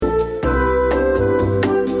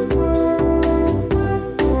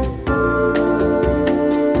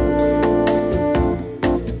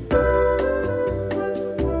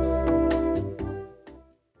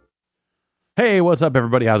what's up,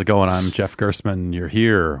 everybody? How's it going? I'm Jeff Gerstmann. You're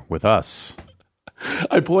here with us.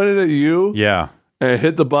 I pointed at you. Yeah. And I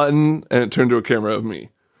hit the button, and it turned to a camera of me.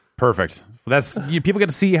 Perfect. People get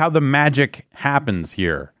to see how the magic happens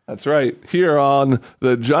here. That's right. Here on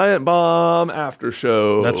the Giant Bomb After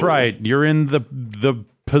Show. That's right. You're in the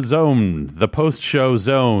zone, the post-show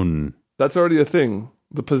zone. That's already a thing.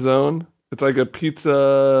 The Pizzone. It's like a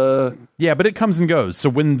pizza. Yeah, but it comes and goes. So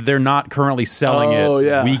when they're not currently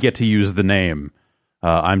selling we get to use the name.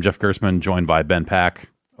 I'm Jeff Gerstmann, joined by Ben Pack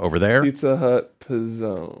over there. Pizza Hut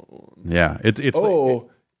Pizzone. Yeah, it's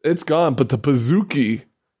it's gone. But the Pizookie.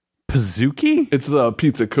 Pizookie? It's the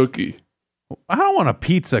pizza cookie. I don't want a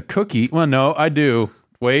pizza cookie. Well, no, I do.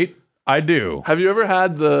 Wait, I do. Have you ever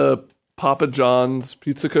had the Papa John's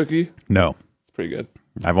pizza cookie? No, it's pretty good.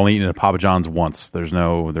 I've only eaten at Papa John's once. There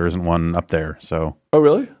isn't one up there. So. Oh,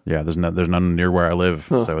 really? Yeah, there's none near where I live,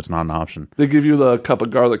 so it's not an option. They give you the cup of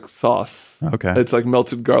garlic sauce. Okay. It's like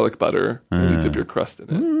melted garlic butter, and you dip your crust in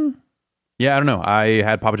it. Yeah, I don't know. I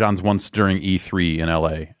had Papa John's once during E3 in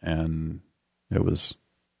LA, and it was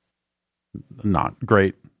not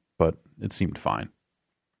great, but it seemed fine.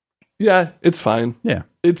 Yeah, it's fine. Yeah.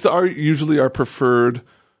 It's usually our preferred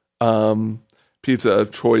pizza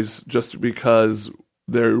of choice, just because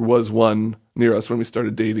there was one near us when we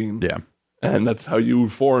started dating. Yeah. And that's how you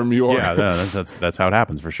form your... Yeah, that's how it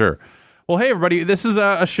happens, for sure. Well, hey, everybody. This is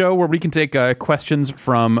a show where we can take questions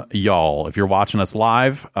from y'all. If you're watching us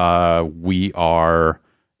live, we are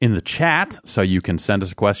in the chat, so you can send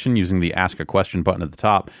us a question using the Ask a Question button at the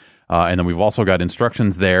top. And then we've also got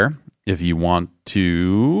instructions there if you want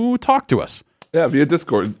to talk to us. Yeah, via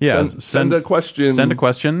Discord. Yeah, send a question. Send a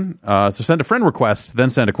question. So send a friend request, then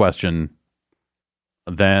send a question,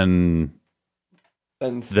 then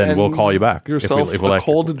we'll call you back. Yourself a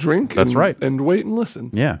cold drink. That's right. And wait and listen.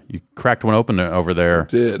 Yeah, you cracked one open over there. I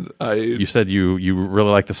did. You said you really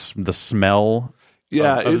like the smell.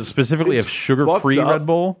 Yeah, specifically of sugar-free Red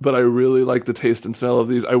Bull. But I really like the taste and smell of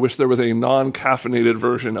these. I wish there was a non-caffeinated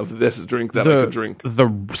version of this drink that I could drink. The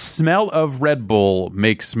smell of Red Bull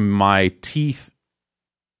makes my teeth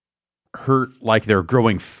hurt like they're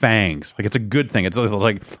growing fangs. Like it's a good thing. It's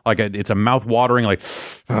like it's a mouth-watering, like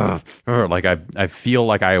I feel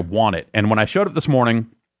like I want it. And when I showed up this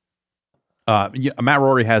morning, Matt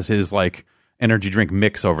Rory has his like energy drink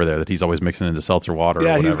mix over there that he's always mixing into seltzer water.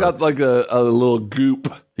 Yeah, or he's got like a little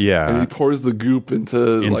goop. Yeah, and he pours the goop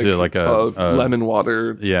into like a lemon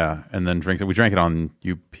water. Yeah, and then drinks it. We drank it on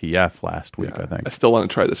UPF last week, I think. I still want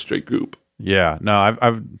to try the straight goop. Yeah, no,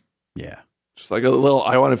 I've just like a little.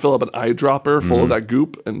 I want to fill up an eyedropper full of that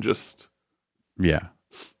goop and just there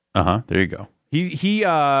you go.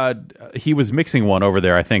 He was mixing one over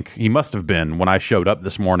there. I think he must have been when I showed up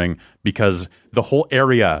this morning because the whole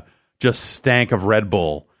area just stank of Red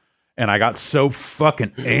Bull, and I got so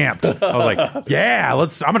fucking amped. I was like, "Yeah,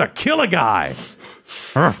 I'm gonna kill a guy."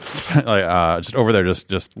 Just over there,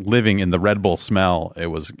 just living in the Red Bull smell. It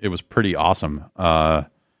was pretty awesome.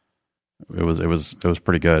 It was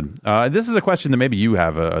pretty good. This is a question that maybe you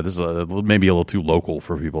have. This is maybe a little too local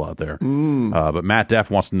for people out there. But Matt Def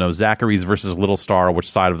wants to know Zachary's versus Little Star. Which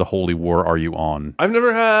side of the holy war are you on? I've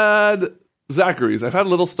never had Zachary's. I've had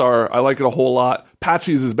Little Star. I like it a whole lot.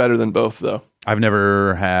 Patchy's is better than both, though. I've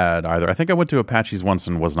never had either. I think I went to Apache's once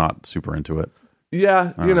and was not super into it.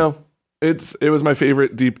 Yeah, it was my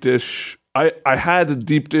favorite deep dish. I had a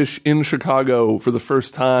deep dish in Chicago for the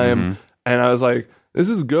first time, and I was like, this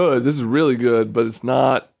is good. This is really good, but it's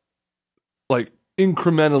not like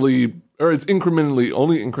incrementally, or it's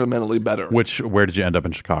only incrementally better. Where did you end up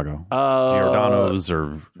in Chicago? Giordano's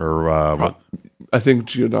or what? I think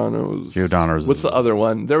Giordano's. Giordano's. What's the other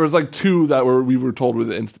one? There was like two that we were told were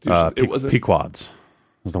the institutions. It wasn't. Pequod's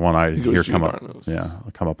is the one I hear come up. Yeah,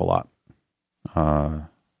 come up a lot.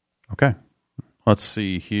 Okay, let's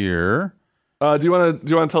see here. Do you want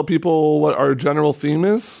to tell people what our general theme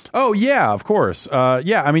is? Oh yeah, of course.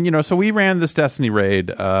 Yeah, I mean, so we ran this Destiny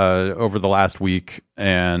raid over the last week,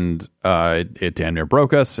 and it damn near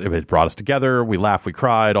broke us. It brought us together. We laughed, we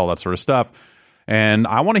cried, all that sort of stuff. And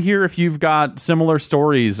I want to hear if you've got similar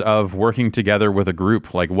stories of working together with a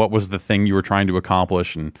group. Like, what was the thing you were trying to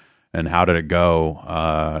accomplish, and how did it go?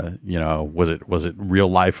 Was it real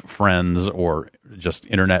life friends or just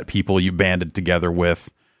internet people you banded together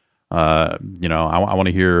with? I want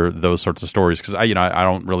to hear those sorts of stories because I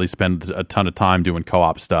don't really spend a ton of time doing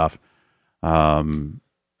co-op stuff, and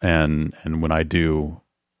when I do,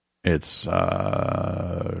 it's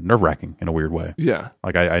nerve-wracking in a weird way. Yeah,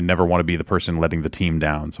 like I never want to be the person letting the team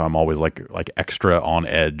down, so I'm always like extra on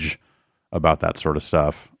edge about that sort of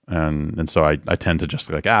stuff. and so I tend to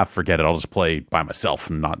just like, forget it. I'll just play by myself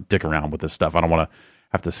and not dick around with this stuff. I don't want to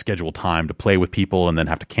have to schedule time to play with people and then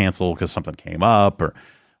have to cancel because something came up or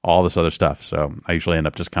all this other stuff. So I usually end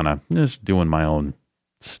up just kind of just doing my own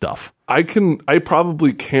stuff. I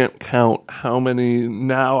probably can't count how many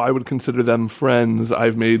now I would consider them friends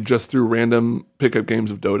I've made just through random pickup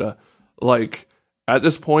games of Dota. Like at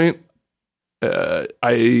this point, I've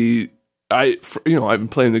been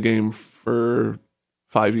playing the game for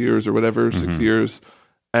 5 years or whatever, 6 years,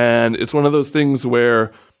 and it's one of those things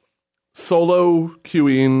where solo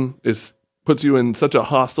queuing puts you in such a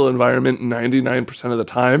hostile environment 99% of the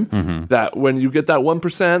time that when you get that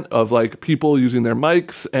 1% of like people using their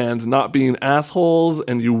mics and not being assholes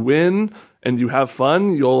and you win and you have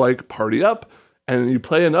fun, you'll like party up and you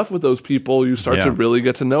play enough with those people, you start to really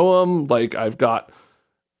get to know them. Like I've got,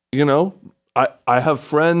 I have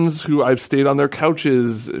friends who I've stayed on their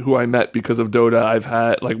couches who I met because of Dota. I've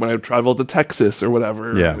had like when I've traveled to Texas or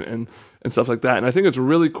whatever and stuff like that. And I think it's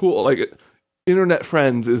really cool. Like internet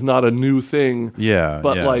friends is not a new thing.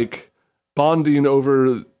 But like bonding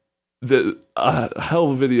over the hell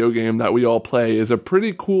of a video game that we all play is a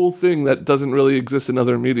pretty cool thing that doesn't really exist in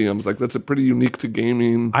other mediums. Like that's a pretty unique to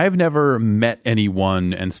gaming. I have never met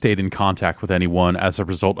anyone and stayed in contact with anyone as a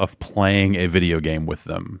result of playing a video game with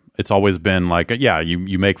them. It's always been like,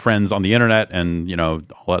 you make friends on the internet and, all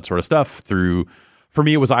that sort of stuff through, for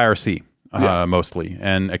me, it was IRC mostly.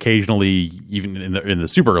 And occasionally, even in the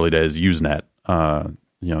super early days, Usenet.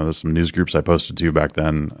 There's some news groups I posted to back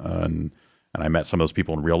then. And I met some of those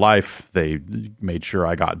people in real life. They made sure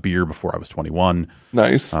I got beer before I was 21.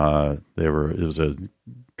 Nice. It was a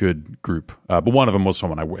good group. But one of them was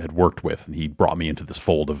someone I had worked with, and he brought me into this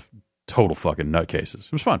fold of total fucking nutcases.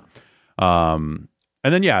 It was fun. And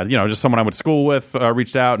then, just someone I went to school with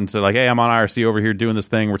reached out and said, like, hey, I'm on IRC over here doing this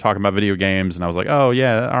thing. We're talking about video games. And I was like, oh,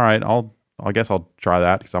 yeah, all right. I guess I'll try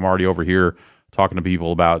that because I'm already over here talking to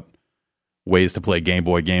people about ways to play Game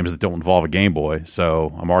Boy games that don't involve a Game Boy.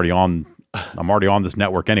 So I'm already on this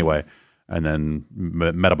network anyway, and then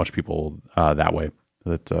met a bunch of people that way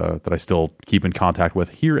that I still keep in contact with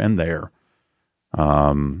here and there.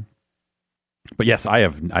 But yes, I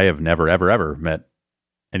have never ever met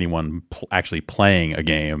anyone actually playing a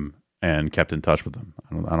game and kept in touch with them.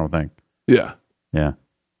 I don't think. Yeah.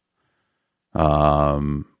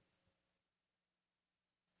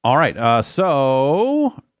 All right.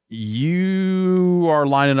 So you are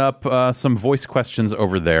lining up some voice questions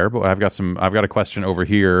over there, but I've got a question over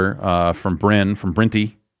here from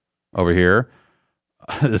Brinty over here.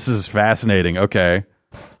 This is fascinating. Okay.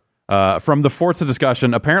 From the Forza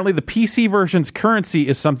discussion, apparently the PC version's currency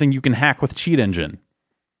is something you can hack with Cheat Engine.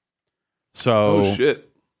 So, oh shit.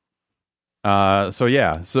 So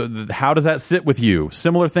how does that sit with you?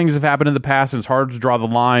 Similar things have happened in the past, and it's hard to draw the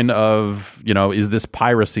line of, is this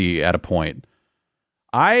piracy at a point?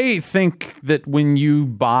 I think that when you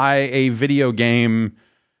buy a video game,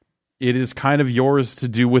 it is kind of yours to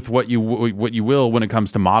do with what you will when it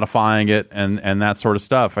comes to modifying it and that sort of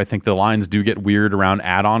stuff. I think the lines do get weird around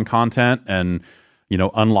add-on content, and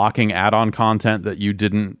unlocking add-on content that you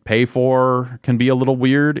didn't pay for can be a little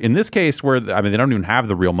weird. In this case, where they don't even have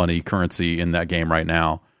the real money currency in that game right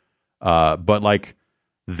now, but like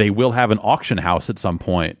they will have an auction house at some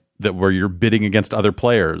point where you're bidding against other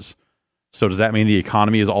players. So does that mean the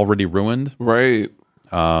economy is already ruined? Right.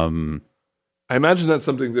 I imagine that's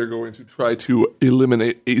something they're going to try to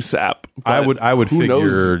eliminate ASAP. I would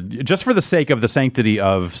figure, knows? just for the sake of the sanctity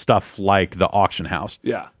of stuff like the auction house.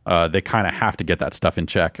 Yeah. They kind of have to get that stuff in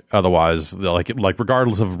check. Otherwise, like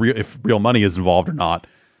regardless of if real money is involved or not,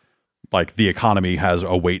 like the economy has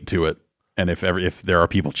a weight to it. And if there are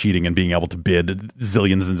people cheating and being able to bid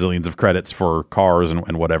zillions and zillions of credits for cars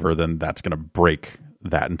and whatever, then that's going to break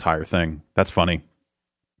that entire thing. That's funny.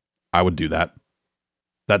 I would do that.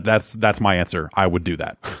 That's my answer. I would do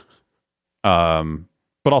that.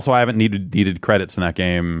 But also I haven't needed credits in that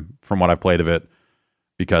game from what I've played of it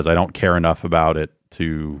because I don't care enough about it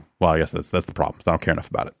to. Well, I guess that's the problem. I don't care enough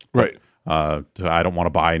about it. Right. I don't want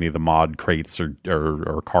to buy any of the mod crates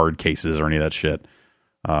or card cases or any of that shit.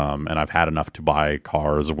 And I've had enough to buy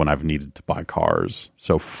cars when I've needed to buy cars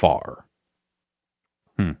so far.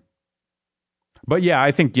 But yeah,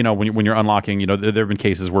 I think, when you're unlocking, there have been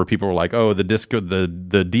cases where people were like, oh, the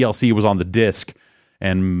DLC was on the disc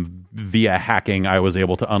and via hacking, I was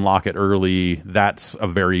able to unlock it early. That's a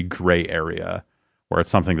very gray area where it's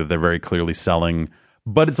something that they're very clearly selling,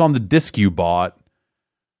 but it's on the disc you bought.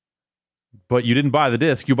 But you didn't buy the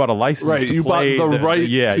disc; you bought a license. Right, to you play bought the right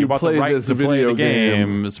you bought the right to play the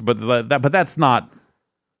games. But that's not.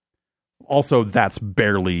 Also, that's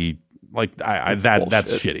barely Like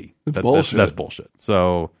that's shitty. Bullshit. That's bullshit.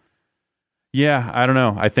 So yeah, I don't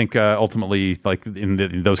know. I think ultimately, like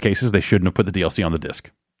in those cases, they shouldn't have put the DLC on the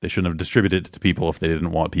disc. They shouldn't have distributed it to people if they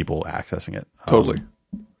didn't want people accessing it. Totally.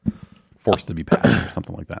 Forced to be patched or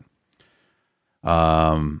something like that.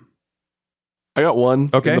 I got one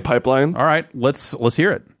in the pipeline. All right, let's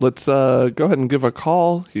hear it. Let's go ahead and give a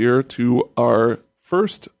call here to our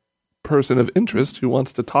first person of interest who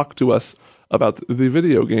wants to talk to us about the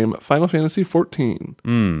video game Final Fantasy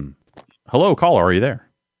XIV. Hello, caller. Are you there?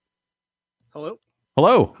 Hello.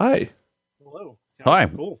 Hello. Hi. Hello. Hi.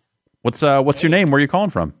 Cool. What's your name? Where are you calling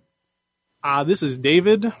from? This is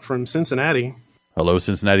David from Cincinnati. Hello,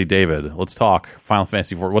 Cincinnati, David. Let's talk Final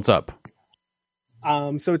Fantasy IV. What's up?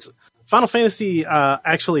 So it's Final Fantasy,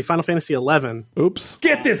 actually Final Fantasy 11. Oops.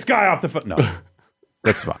 Get this guy off the phone. No,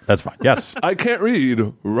 that's fine. That's fine. Yes. I can't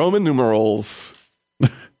read Roman numerals.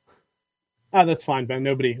 That's fine, Ben.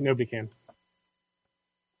 Nobody can.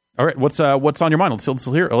 All right. What's on your mind?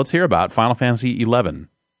 Let's hear about Final Fantasy 11.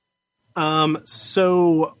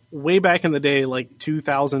 So way back in the day, like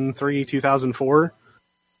 2003, 2004,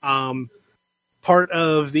 part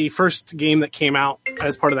of the first game that came out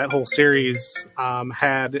as part of that whole series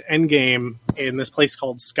had Endgame in this place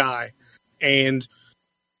called Sky. And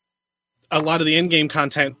a lot of the Endgame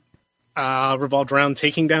content revolved around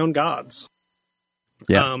taking down gods.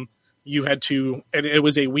 Yeah. You had to, it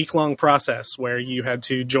was a week-long process where you had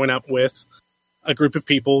to join up with a group of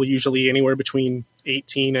people, usually anywhere between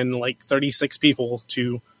 18 and like 36 people,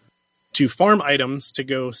 to farm items, to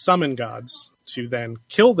go summon gods, to then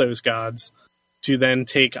kill those gods, to then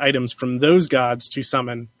take items from those gods to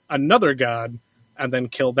summon another god, and then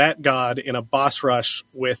kill that god in a boss rush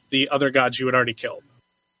with the other gods you had already killed.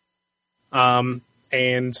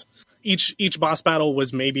 And each boss battle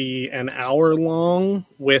was maybe an hour long,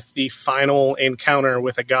 with the final encounter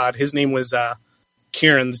with a god. His name was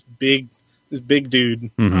Kieran's big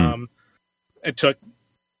dude. Mm-hmm. It took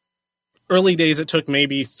early days. It took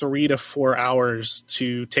maybe 3 to 4 hours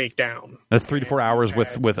to take down. That's 3 to 4 hours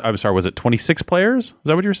with. I'm sorry. Was it 26 players? Is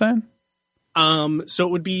that what you were saying? So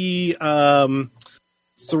it would be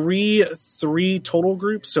three total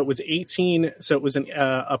groups. So it was 18. So it was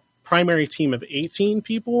a primary team of 18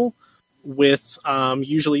 people. With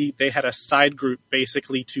usually they had a side group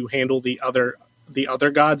basically to handle the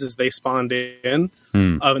other gods as they spawned in,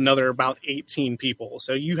 of another about 18 people.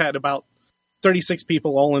 So you had about 36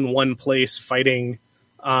 people all in one place fighting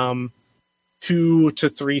 2 to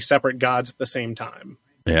 3 separate gods at the same time.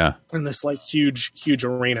 Yeah. In this like huge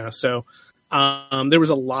arena. So there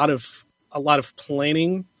was a lot of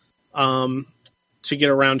planning to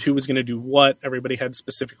get around who was going to do what. Everybody had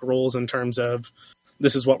specific roles in terms of,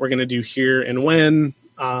 this is what we're going to do here and when.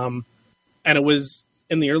 And it was,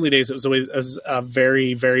 in the early days, it was a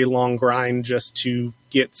very, very long grind just to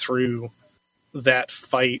get through that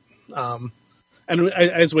fight. And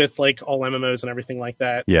as with like all MMOs and everything like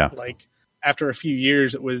that, like after a few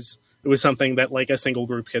years, it was something that like a single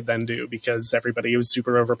group could then do, because everybody was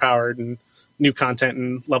super overpowered and new content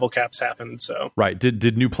and level caps happened. So right.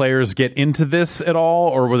 Did new players get into this at all,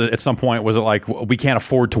 or was it at some point, was it like, we can't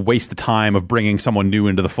afford to waste the time of bringing someone new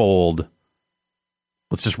into the fold,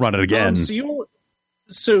 let's just run it again?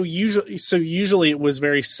 So usually it was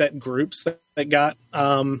very set groups that got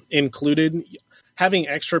included. Having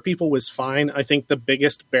extra people was fine. I think the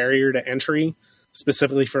biggest barrier to entry,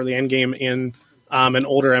 specifically for the end game in an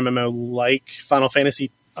older MMO like Final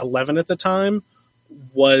Fantasy 11 at the time,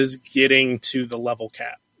 was getting to the level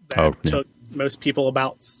cap. That took most people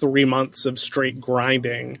about 3 months of straight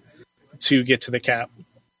grinding to get to the cap.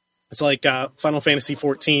 It's like Final Fantasy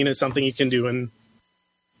 14 is something you can do in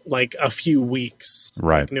like a few weeks,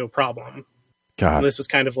 right? Like, no problem. God, and this was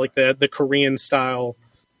kind of like the Korean style,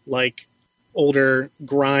 like older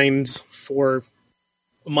grind for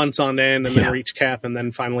months on end, and then reach cap, and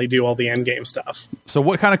then finally do all the end game stuff. So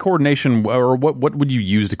what kind of coordination, or what would you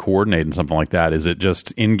use to coordinate in something like that? Is it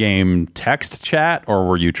just in-game text chat, or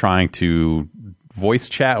were you trying to voice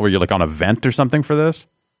chat? Were you like on a vent or something for this?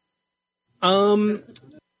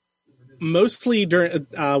 Mostly during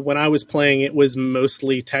when I was playing, it was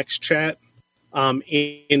mostly text chat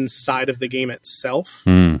inside of the game itself,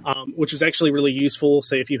 which was actually really useful.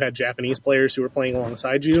 Say if you had Japanese players who were playing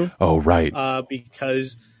alongside you. Oh, right.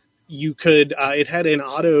 Because you could, it had an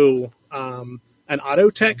auto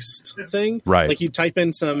text thing. Right. Like you type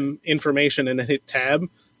in some information and then hit tab,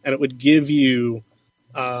 and it would give you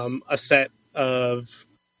a set of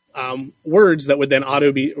words that would then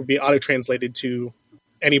be auto translated to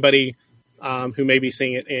anybody who may be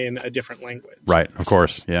seeing it in a different language. Right, of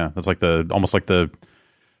course. Yeah, that's like almost like the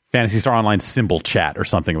Phantasy Star Online symbol chat or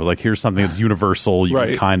something. It was like, here's something that's universal. You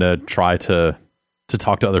can kind of try to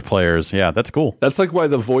talk to other players. Yeah, that's cool. That's like why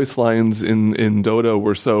the voice lines in Dota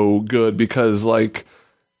were so good, because like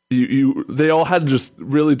they all had just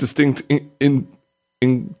really distinct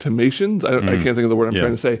intimations. I can't think of the word I'm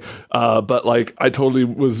trying to say. But like I totally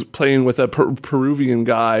was playing with a Peruvian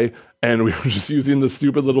guy, and we were just using the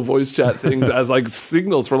stupid little voice chat things as like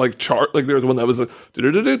signals for like chart. Like there was one that was like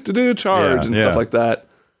charge and stuff like that.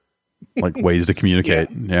 Like ways to communicate.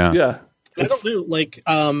 Yeah. I don't know. Like,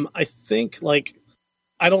 I think like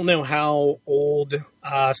I don't know how old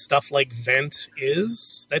stuff like Vent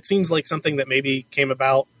is. That seems like something that maybe came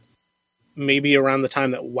about maybe around the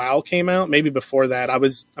time that WoW came out. Maybe before that. I'm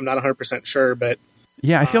not 100% sure, but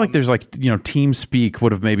yeah, I feel like there's like, TeamSpeak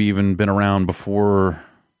would have maybe even been around before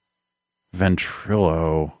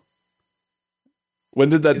Ventrilo. When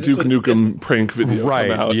did that Duke Nukem prank video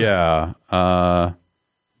come out? Yeah.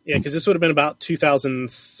 Yeah, because this would have been about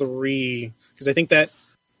 2003. Because I think that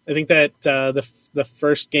the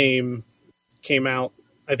first game came out,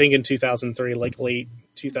 I think in 2003, like late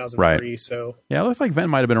 2003. Right. So yeah, it looks like Vent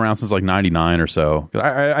might have been around since like 99 or so.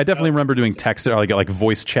 I definitely remember doing text or like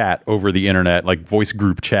voice chat over the internet, like voice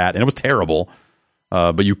group chat, and it was terrible,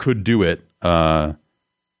 but you could do it back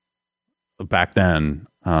then.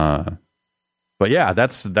 But yeah,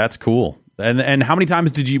 that's cool. And how many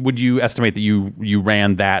times would you estimate that you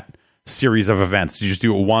ran that series of events? Did you just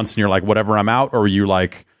do it once and you're like, whatever, I'm out? Or were you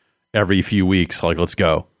like every few weeks, like, let's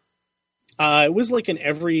go? It was like an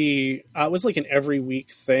every week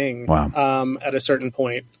thing. Wow. At a certain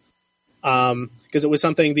point. Because it was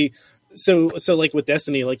something so like with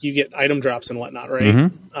Destiny, like you get item drops and whatnot, right?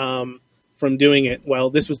 Mm-hmm. From doing it. Well,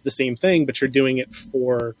 this was the same thing, but you're doing it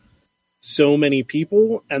for so many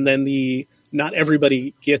people, and then not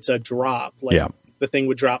everybody gets a drop. Like the thing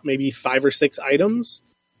would drop maybe 5 or 6 items,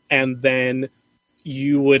 and then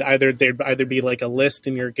you would there'd either be like a list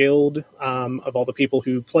in your guild of all the people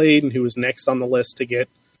who played and who was next on the list to get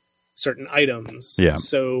certain items. Yeah.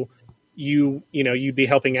 So you'd be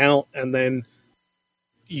helping out, and then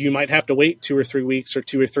you might have to wait 2 or 3 weeks or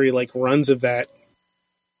 2 or 3 like runs of that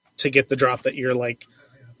to get the drop that you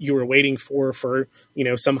were waiting for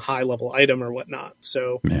some high level item or whatnot.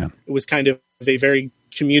 So it was kind of a very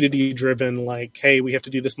community driven, like, hey, we have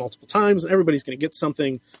to do this multiple times and everybody's going to get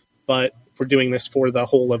something, but we're doing this for the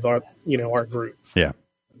whole of our group. Yeah.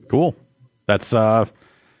 Cool. That's a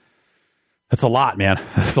lot, man.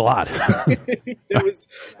 That's a lot.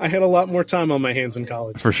 I had a lot more time on my hands in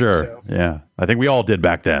college. For sure. So. Yeah. I think we all did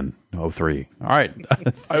back then. 03. All right.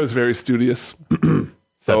 I was very studious.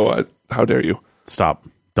 How dare you? Stop.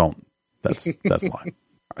 Don't. That's lying.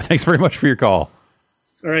 Thanks very much for your call.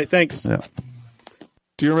 All right. Thanks. Yeah.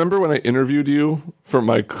 Do you remember when I interviewed you for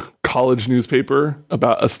my college newspaper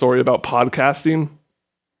about a story about podcasting?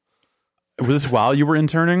 Was this while you were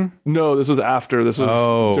interning? No, this was after. This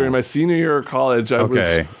was during my senior year of college. I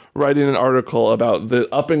was writing an article about the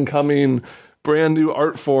up-and-coming brand new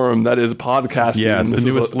art form that is podcasting. Yeah, it's the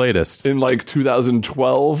newest, latest. In like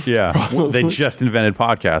 2012. Yeah, they just invented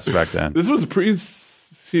podcasts back then. This was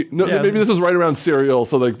maybe this was right around Serial,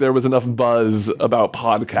 so like there was enough buzz about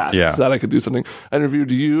podcasts that I could do something. I interviewed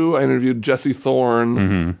you. I interviewed Jesse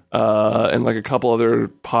Thorne, and like a couple other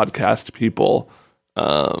podcast people.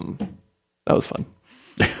 That was fun.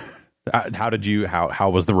 How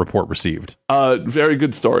was the report received? Very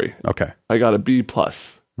good story. Okay, I got a B+.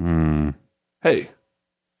 Hey,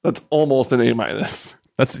 that's almost an A-.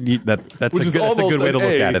 That's a good way to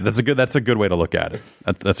look at it. That's a good way to look at it.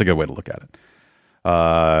 That's a good way to look at it.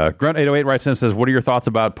 Grunt808 writes in and says, what are your thoughts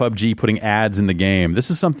about PUBG putting ads in the game?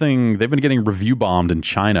 This is something they've been getting review bombed in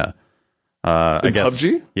China. I guess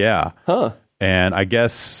PUBG? Yeah. Huh. And I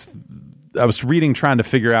guess I was reading, trying to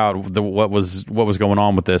figure out what was going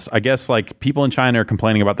on with this. I guess like people in China are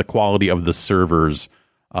complaining about the quality of the servers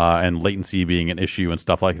and latency being an issue and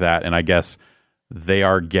stuff like that. And I guess they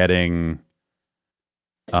are getting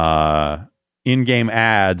in-game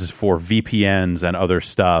ads for VPNs and other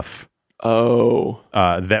stuff.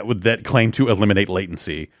 That claim to eliminate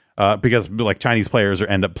latency. Because like Chinese players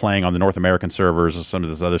end up playing on the North American servers or some of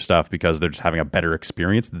this other stuff because they're just having a better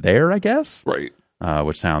experience there, I guess. Right.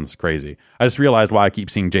 Which sounds crazy. I just realized why I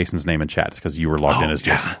keep seeing Jason's name in chat. It's because you were logged in as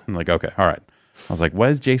Jason. I'm like, okay, all right. I was like, what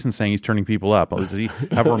is Jason saying? He's turning people up. Does he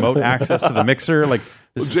have remote access to the mixer? Like,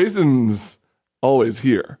 Jason's always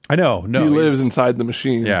here. I know. No, he lives inside the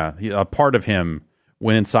machine. Yeah, a part of him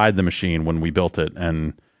went inside the machine when we built it,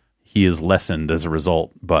 and he is lessened as a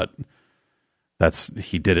result. But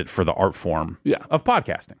he did it for the art form of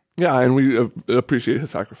podcasting. Yeah, and we appreciate his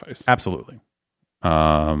sacrifice. Absolutely.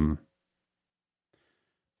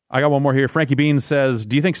 I got one more here. Frankie Bean says,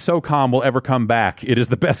 do you think SOCOM will ever come back? It is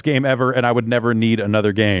the best game ever, and I would never need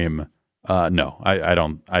another game. No, I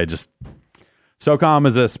don't. SOCOM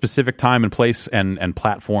is a specific time and place and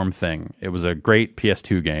platform thing. It was a great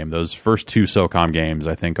PS2 game. Those first 2 SOCOM games,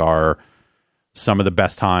 I think, are some of the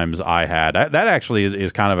best times I had. That actually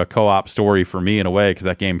is kind of a co-op story for me in a way, because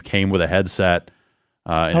that game came with a headset.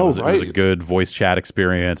 And it was a good voice chat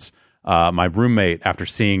experience. My roommate, after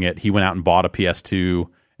seeing it, he went out and bought a PS2.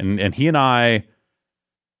 And he and I,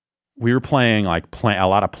 we were playing like a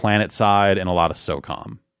lot of PlanetSide and a lot of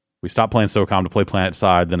SOCOM. We stopped playing SOCOM to play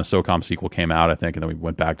PlanetSide. Then a SOCOM sequel came out, I think, and then we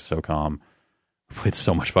went back to SOCOM. We played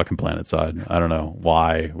so much fucking PlanetSide. I don't know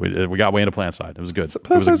why. We got way into PlanetSide. It was good. It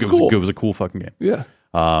was a cool fucking game. Yeah.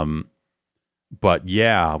 But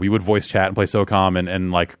yeah, we would voice chat and play SOCOM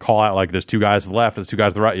and like call out like there's 2 guys to the left, there's 2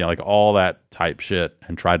 guys to the right, like all that type shit,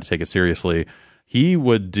 and tried to take it seriously. He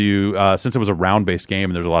would do, since it was a round-based game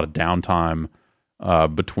and there's a lot of downtime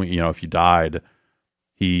between, if you died,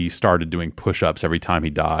 he started doing push-ups every time he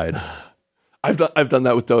died. I've done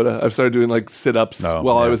that with Dota. I've started doing like sit-ups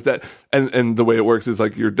while I was dead. And the way it works is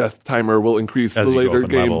like your death timer will increase as the later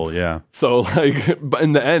game. Level, yeah. So like, but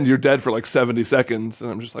in the end, you're dead for like 70 seconds.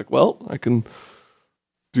 And I'm just like, well, I can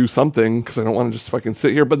do something because I don't want to just fucking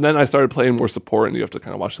sit here. But then I started playing more support, and you have to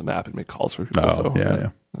kind of watch the map and make calls for people. Yeah.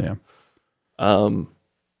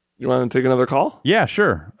 You want to take another call? Yeah,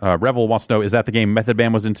 sure. Revel wants to know, is that the game Method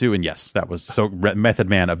Man was into? And yes, that was Method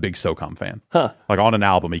Man, a big SOCOM fan. Huh. Like on an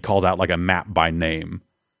album, he calls out like a map by name.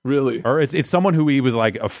 Really? Or it's someone who he was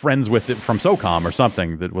like friends with it from SOCOM or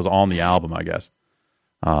something that was on the album, I guess.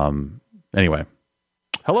 Anyway.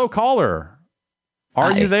 Hello, caller.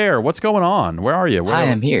 Are you there? What's going on? Where are you? I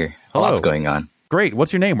am here. Hello. A lot's going on. Great.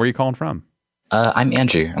 What's your name? Where are you calling from? I'm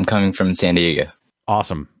Andrew. I'm coming from San Diego.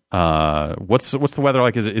 Awesome. What's the weather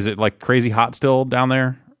like? Is it like crazy hot still down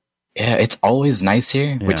there? Yeah, it's always nice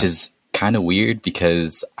here, which is kind of weird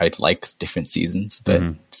because I like different seasons, but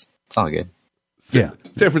it's all good. San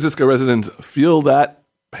Francisco residents feel that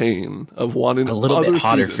pain of wanting a little bit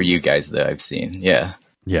hotter seasons. for you guys, though. I've seen, yeah,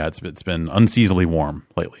 it's been unseasonably warm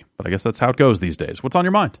lately, but I guess that's how it goes these days. What's on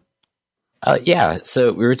your mind?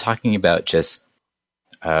 So we were talking about just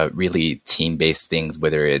really team-based things,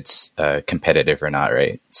 whether it's competitive or not,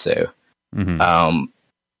 right? So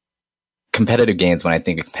competitive games, when I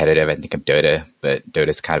think of competitive, I think of Dota, but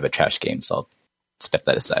Dota's kind of a trash game, so I'll step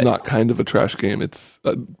that aside. It's not kind of a trash game. It's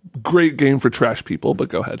a great game for trash people, but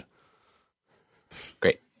go ahead.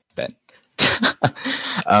 Great, Ben.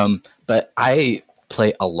 But I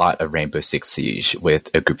play a lot of Rainbow Six Siege with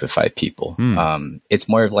a group of 5 people. It's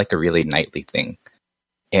more of like a really nightly thing.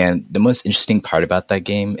 And the most interesting part about that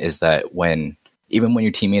game is that even when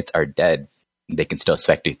your teammates are dead, they can still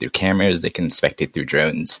spectate through cameras, they can spectate through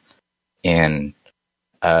drones. And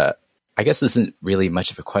I guess this isn't really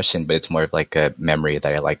much of a question, but it's more of like a memory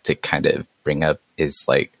that I like to kind of bring up, is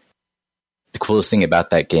like the coolest thing about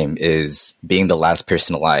that game is being the last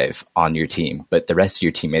person alive on your team, but the rest of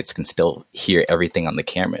your teammates can still hear everything on the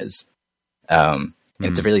cameras.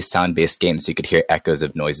 It's a really sound-based game, so you could hear echoes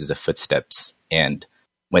of noises of footsteps and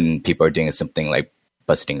when people are doing something like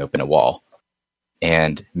busting open a wall.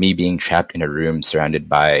 And me being trapped in a room surrounded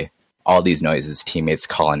by all these noises, teammates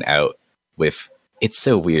calling out with, it's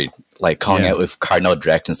so weird, like calling out with cardinal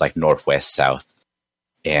directions like northwest, south,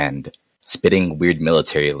 and spitting weird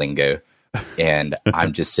military lingo. And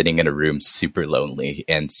I'm just sitting in a room super lonely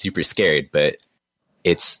and super scared, but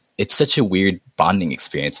it's such a weird bonding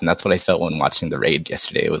experience. And that's what I felt when watching the raid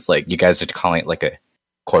yesterday. It was like, you guys are calling it like a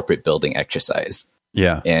corporate building exercise.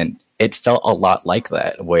 Yeah. And it felt a lot like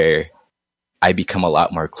that, where I become a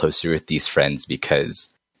lot more closer with these friends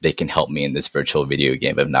because they can help me in this virtual video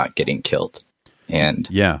game of not getting killed. And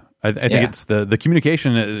I think it's the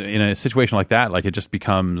communication in a situation like that, like it just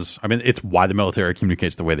becomes, I mean, it's why the military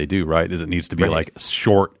communicates the way they do, right? Is it needs to be like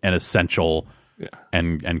short and essential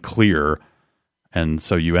and clear. And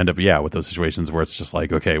so you end up, with those situations where it's just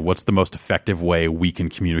like, okay, what's the most effective way we can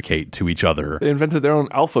communicate to each other? They invented their own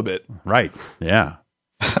alphabet. Right. Yeah.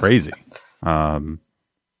 Crazy.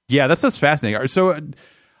 That's fascinating. So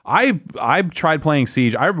I tried playing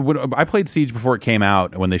Siege. I played Siege before it came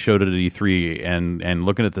out when they showed it at E3, and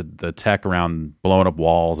looking at the tech around blowing up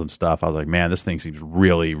walls and stuff, I was like, man, this thing seems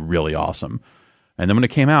really, really awesome. And then when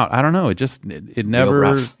it came out, I don't know, it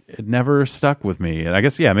never stuck with me. And I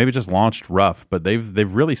guess maybe it just launched rough, but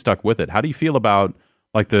they've really stuck with it. How do you feel about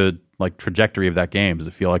like the trajectory of that game? Does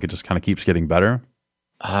it feel like it just kind of keeps getting better?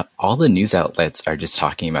 All the news outlets are just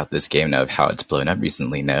talking about this game now, of how it's blown up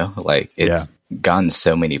recently. No, like it's gotten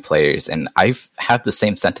so many players, and I've had the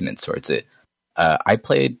same sentiment towards it. I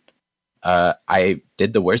played I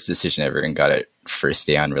did the worst decision ever and got it first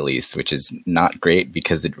day on release, which is not great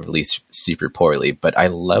because it released super poorly. But I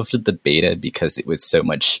loved the beta because it was so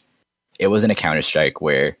much. It wasn't a Counter-Strike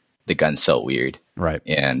where the guns felt weird, Right.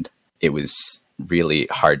 and it was really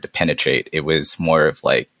hard to penetrate. It was more of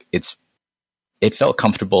like it felt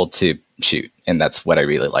comfortable to shoot, and that's what I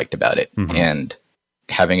really liked about it. Mhm. And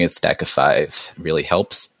having a stack of 5 really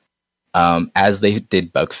helps. As they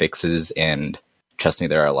did bug fixes, and trust me,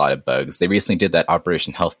 there are a lot of bugs. They recently did that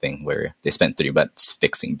Operation Health thing where they spent 3 months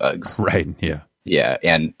fixing bugs. Right. Yeah. Yeah,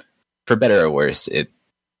 and for better or worse, it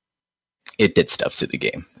did stuff to the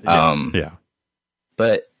game. Yeah.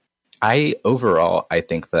 But overall, I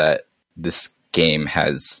think that this game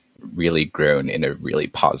has really grown in a really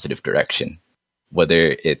positive direction.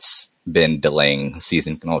 Whether it's been delaying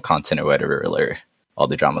seasonal content or whatever, or all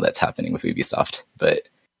the drama that's happening with Ubisoft. But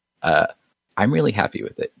I'm really happy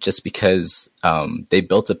with it, just because they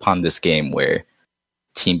built upon this game where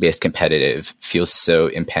team-based competitive feels so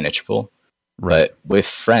impenetrable. Right. But with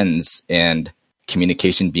friends and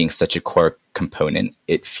communication being such a core component,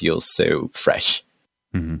 it feels so fresh.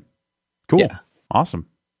 Mm-hmm. Cool. Yeah. Awesome.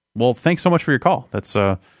 Well, thanks so much for your call. That's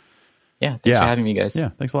Yeah, thanks for having me, guys. yeah.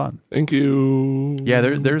 Thanks a lot. Thank you. Yeah,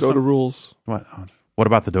 there's Dota some- rules. What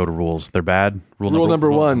about the Dota rules? They're bad. Rule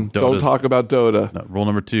number 1, don't talk about Dota. No, rule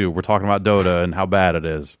number 2, we're talking about Dota and how bad it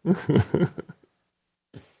is.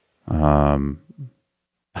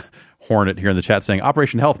 Hornet here in the chat saying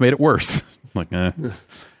Operation Health made it worse. Like,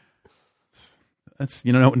 it's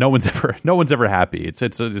no one's ever happy. It's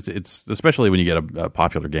especially when you get a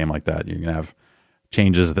popular game like that. You're gonna have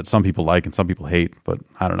changes that some people like and some people hate. But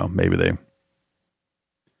I don't know. Maybe they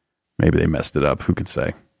messed it up. Who could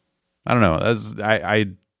say? I don't know.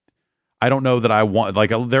 I don't know that I want,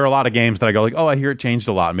 like, there are a lot of games that I go like, oh, I hear it changed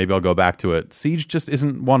a lot. Maybe I'll go back to it. Siege just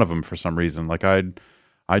isn't one of them for some reason. Like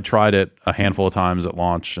I tried it a handful of times at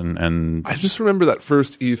launch, and I just remember that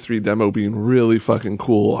first E3 demo being really fucking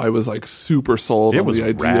cool. I was like super sold on the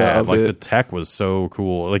idea rad. of like it. The tech was so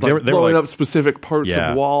cool. Like, Like they were blowing like, up specific parts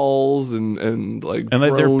Yeah. of walls and like and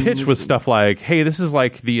their drones pitch was and- stuff like, hey, this is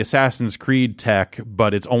like the Assassin's Creed tech,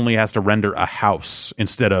 but it only has to render a house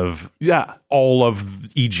instead of Yeah. all of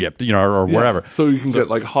Egypt, or Yeah. wherever. So you can get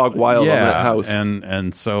like hog wild on that house.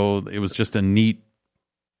 and so it was just a neat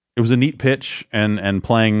pitch, and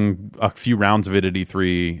playing a few rounds of it at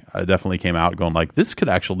E3, I definitely came out going like, this could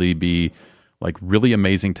actually be like really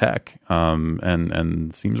amazing tech,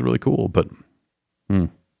 and seems really cool, but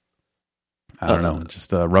I don't know, it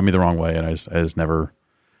just rubbed me the wrong way, and I just never.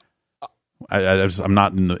 I'm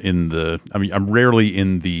not in the. I mean, I'm rarely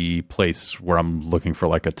in the place where I'm looking for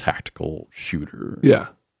like a tactical shooter. Yeah.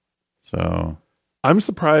 So I'm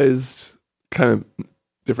surprised, kind of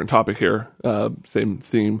different topic here, same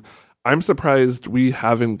theme. I'm surprised we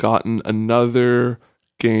haven't gotten another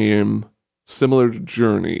game similar to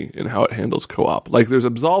Journey in how it handles co-op. Like, there's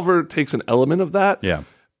Absolver takes an element of that, yeah,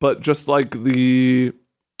 but just like the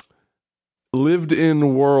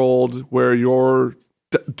lived-in world where you're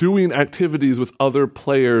doing activities with other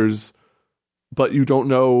players, but you don't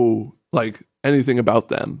know like anything about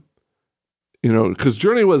them. Because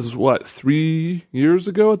Journey was, 3 years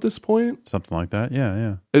ago at this point? something like that.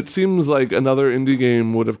 Yeah. It seems like another indie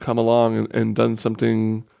game would have come along and done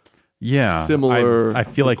something similar. I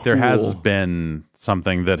feel or like there has cool. been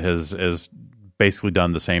something that has basically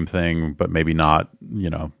done the same thing, but maybe not,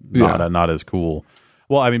 not as cool.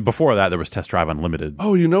 Well, I mean, before that, there was Test Drive Unlimited.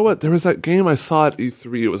 Oh, you know what? There was that game I saw at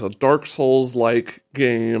E3. It was a Dark Souls-like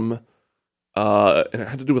game, and it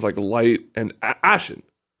had to do with like light and Ashen.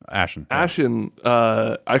 Ashen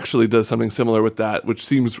actually does something similar with that, which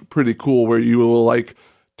seems pretty cool, where you will like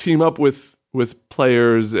team up with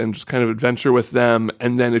players and just kind of adventure with them,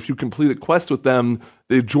 and then if you complete a quest with them,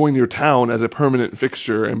 they join your town as a permanent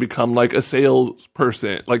fixture and become like a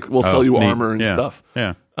salesperson, like will sell you neat. armor and stuff.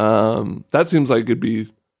 Yeah. That seems like it'd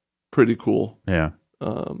be pretty cool. Yeah.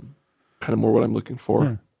 Kind of more what I'm looking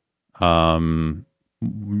for.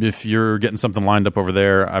 If you're getting something lined up over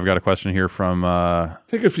there, I've got a question here from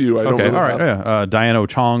Take a few. I don't okay, really all right. have. Yeah. Diana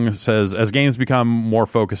Chong says, as games become more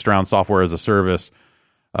focused around software as a service,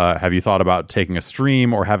 have you thought about taking a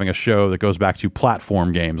stream or having a show that goes back to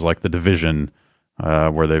platform games like The Division,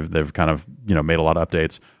 where they've kind of made a lot of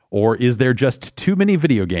updates, or is there just too many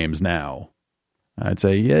video games now? I'd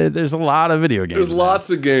say there's a lot of video games. There's now. lots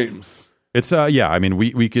of games. It's I mean,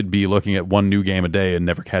 we could be looking at one new game a day and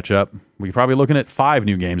never catch up. We could probably looking at 5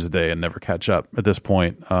 new games a day and never catch up at this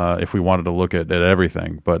point, if we wanted to look at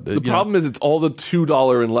everything. But The problem is it's all the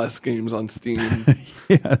 $2 and less games on Steam.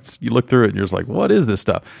 yes, you look through it and you're just like, what is this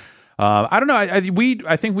stuff? I don't know.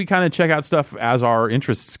 I think we kind of check out stuff as our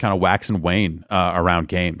interests kind of wax and wane around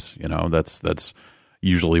games. You know, that's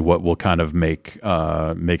usually what will kind of make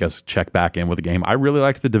us check back in with a game. I really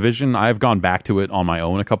liked The Division. I've gone back to it on my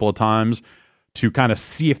own a couple of times to kind of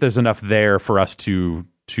see if there's enough there for us to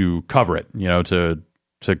cover it. You know, to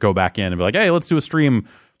go back in and be like, hey, let's do a stream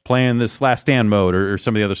playing this Last Stand mode or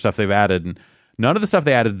some of the other stuff they've added. And none of the stuff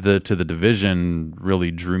they added to the Division really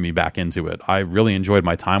drew me back into it. I really enjoyed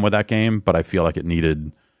my time with that game, but I feel like it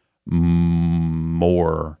needed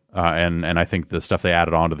more. And I think the stuff they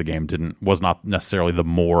added onto the game was not necessarily the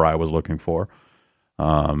more I was looking for.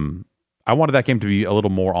 I wanted that game to be a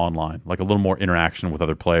little more online, like a little more interaction with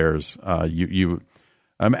other players. You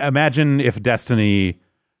imagine if Destiny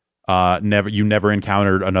never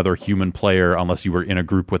encountered another human player unless you were in a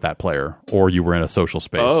group with that player or you were in a social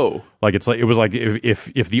space. Oh, like it was like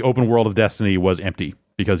if the open world of Destiny was empty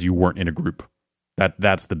because you weren't in a group.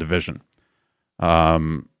 That's The Division.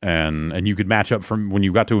 And you could match up from when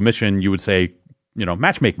you got to a mission, you would say, you know,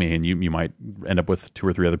 match make me, and you might end up with 2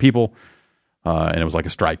 or 3 other people. And it was like a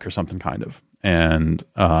strike or something kind of. And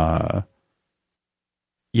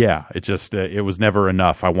yeah, it was never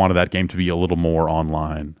enough. I wanted that game to be a little more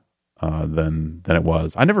online than it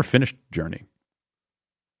was. I never finished Journey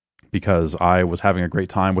because I was having a great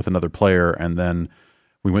time with another player, and then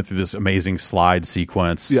we went through this amazing slide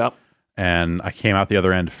sequence. Yep. And I came out the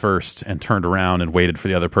other end first and turned around and waited for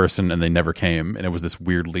the other person, and they never came. And it was this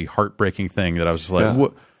weirdly heartbreaking thing that I was just like, yeah.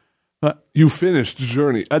 What? You finished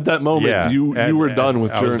Journey. At that moment, yeah, you were done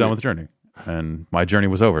with Journey. I was done with Journey. And my journey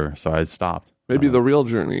was over, so I stopped. Maybe the real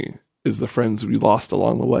journey is the friends we lost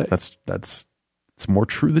along the way. That's it's more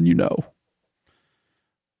true than you know.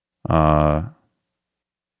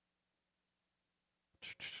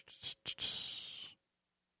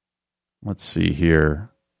 Let's see here.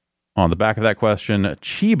 On the back of that question,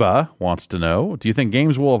 Chiba wants to know, do you think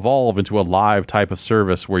games will evolve into a live type of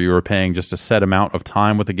service where you are paying just a set amount of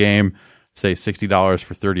time with a game, say $60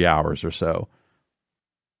 for 30 hours or so?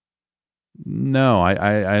 No,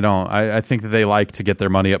 I don't. I think that they like to get their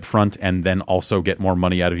money up front and then also get more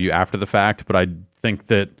money out of you after the fact. But I think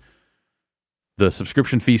that the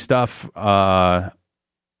subscription fee stuff,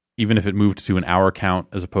 even if it moved to an hour count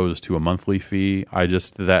as opposed to a monthly fee,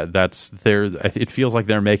 it feels like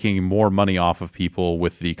they're making more money off of people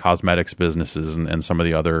with the cosmetics businesses and some of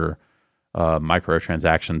the other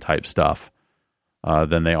microtransaction type stuff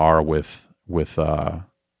than they are with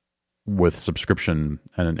subscription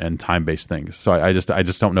and time based things. So I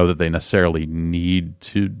just don't know that they necessarily need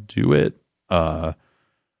to do it, or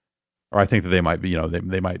I think that they might be,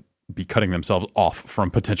 they might be cutting themselves off from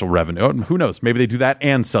potential revenue. Who knows? Maybe they do that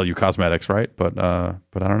and sell you cosmetics, right? But I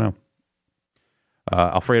don't know.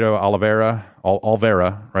 Alfredo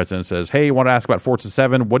Alvera writes in and says, hey, I want to ask about Forza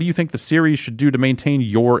 7. What do you think the series should do to maintain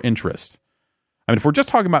your interest? I mean, if we're just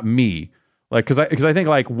talking about me, like, because I think,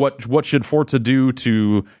 like, what should Forza do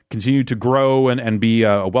to continue to grow and be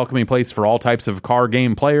a welcoming place for all types of car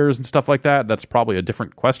game players and stuff like that? That's probably a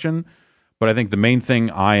different question. But I think the main thing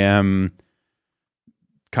I am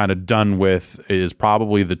kind of done with is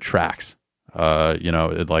probably the tracks. I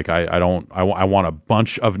want a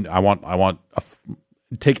bunch of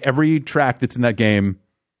take every track that's in that game,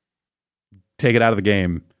 take it out of the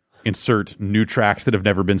game, insert new tracks that have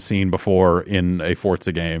never been seen before in a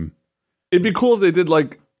Forza game. It'd be cool if they did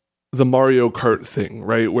like the Mario Kart thing,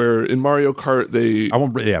 right? Where in Mario Kart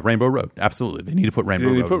Rainbow Road. Absolutely, they need to put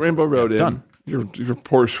Rainbow Road. In. Done. Your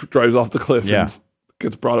Porsche drives off the cliff. Yeah. And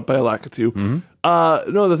gets brought up by a Lakitu.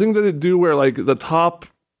 Mm-hmm. No, the thing that they do where like the top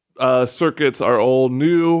circuits are all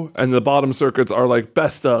new and the bottom circuits are like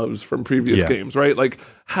best ofs from previous games, right? Like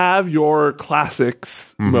have your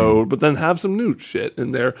classics mode, but then have some new shit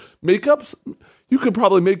in there. You could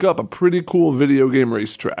probably make up a pretty cool video game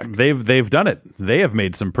racetrack. They've done it. They have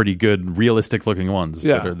made some pretty good, realistic looking ones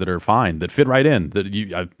that are fine, that fit right in. That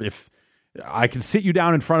if I could sit you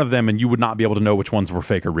down in front of them and you would not be able to know which ones were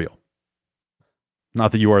fake or real.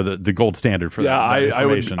 Not that you are the gold standard for that.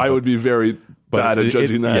 I would be very bad at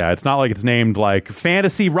judging that. Yeah, it's not like it's named like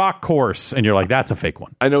Fantasy Rock Course, and you're like, that's a fake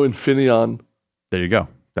one. I know Infineon. There you go.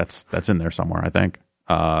 That's in there somewhere, I think.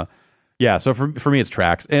 Yeah, so for me, it's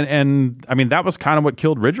tracks, and I mean that was kind of what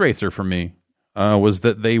killed Ridge Racer for me. Was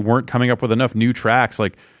that they weren't coming up with enough new tracks,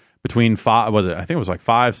 like between I think it was like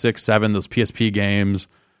 5, 6, 7 those PSP games.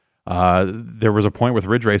 There was a point with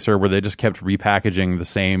Ridge Racer where they just kept repackaging the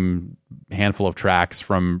same handful of tracks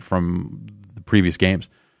from the previous games,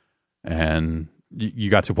 and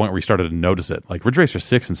you got to a point where you started to notice it. Like Ridge Racer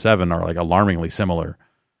 6 and 7 are like alarmingly similar,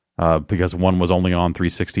 because one was only on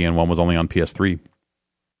 360 and one was only on PS3,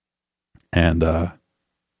 and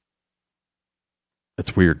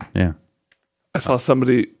It's weird. Yeah. I saw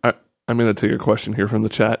somebody. I'm going to take a question here from the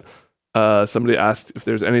chat. Somebody asked if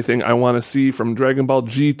there's anything I want to see from Dragon Ball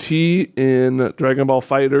GT in Dragon Ball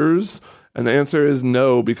Fighters, and the answer is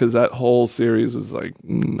no, because that whole series was like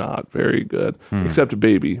not very good, except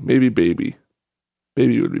Baby. Maybe Baby.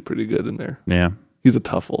 Baby would be pretty good in there. Yeah. He's a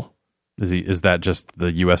Tuffle. Is that just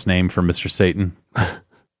the U.S. name for Mr. Satan?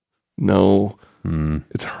 No,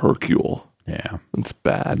 it's Hercule. Yeah. It's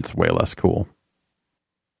bad. It's way less cool.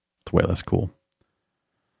 It's way less cool.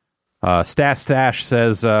 Stash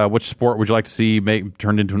says, which sport would you like to see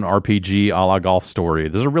turned into an RPG a la Golf Story?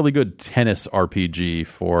 There's a really good tennis RPG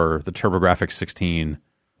for the TurboGrafx 16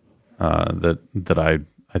 that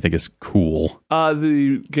I think is cool.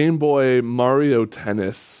 The Game Boy Mario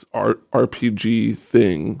Tennis RPG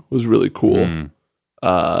thing was really cool.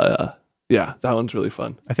 Yeah, that one's really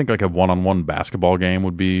fun. I think like a one-on-one basketball game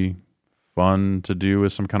would be fun to do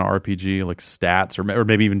as some kind of RPG, like stats or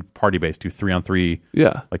maybe even party-based, do 3-on-3,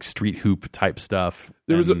 like street hoop type stuff.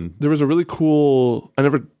 There was a really cool, I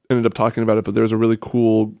never ended up talking about it, but there was a really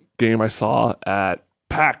cool game I saw at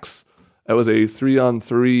PAX. It was a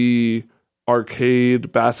 3-on-3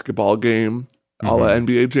 arcade basketball game a la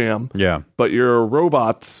NBA Jam. Yeah. But you're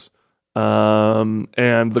robots, and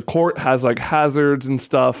the court has like hazards and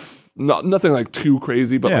stuff. Nothing like too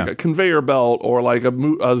crazy, but like a conveyor belt or like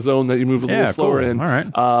a zone that you move a little slower in. All right.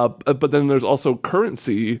 But then there's also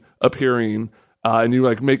currency appearing, and you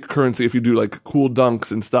like make currency if you do like cool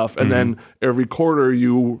dunks and stuff. And then every quarter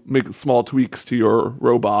you make small tweaks to your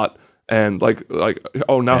robot, and like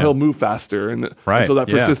now he'll move faster, and so that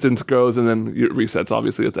persistence grows, and then it resets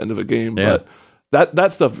obviously at the end of a game. Yeah. But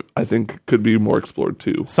that stuff I think could be more explored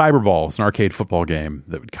too. Cyberball is an arcade football game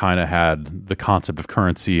that kind of had the concept of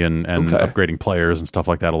currency and upgrading players and stuff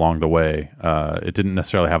like that along the way. It didn't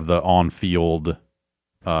necessarily have the on-field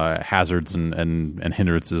hazards and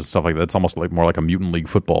hindrances, stuff like that. It's almost like more like a Mutant League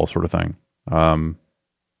football sort of thing.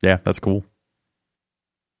 Yeah, that's cool.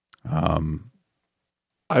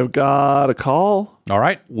 I've got a call. All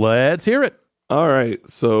right, let's hear it. All right,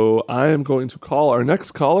 so I am going to call our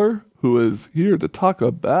next caller, who is here to talk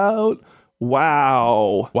about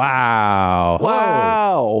WoW. Wow.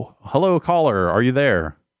 Wow. Hello, caller. Are you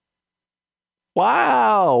there?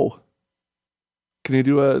 Wow. Can you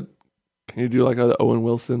do like a Owen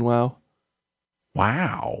Wilson wow?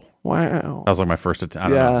 Wow. Wow. That was like my first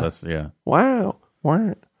attempt. I don't know. Wow.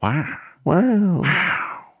 Wow. Wow. Wow.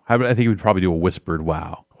 I think he would probably do a whispered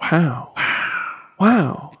wow. Wow.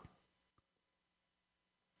 Wow.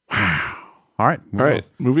 All right.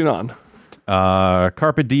 Moving on.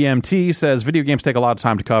 Carpet DMT says video games take a lot of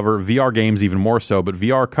time to cover, VR games even more so, but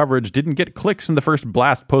VR coverage didn't get clicks in the first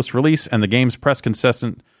blast post-release, and the game's press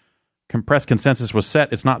consensus was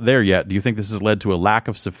set. It's not there yet. Do you think this has led to a lack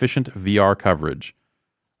of sufficient VR coverage?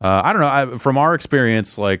 I don't know. From our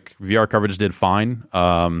experience, like VR coverage did fine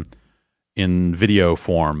in video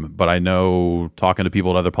form, but I know talking to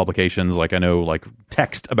people at other publications, like I know like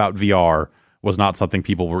text about VR was not something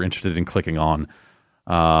people were interested in clicking on.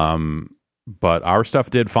 But our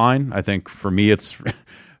stuff did fine. I think for me, it's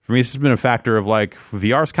just been a factor of like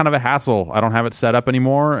VR is kind of a hassle. I don't have it set up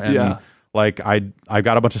anymore, and like I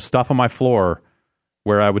got a bunch of stuff on my floor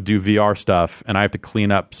where I would do VR stuff, and I have to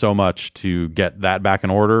clean up so much to get that back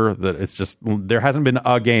in order that it's just there hasn't been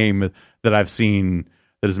a game that I've seen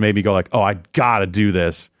that has made me go like, oh, I gotta do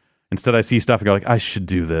this. Instead, I see stuff and go like, I should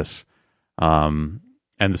do this.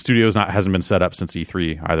 And the studio's hasn't been set up since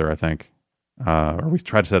E3 either, I think. Or we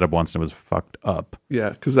tried to set up once and it was fucked up. Yeah,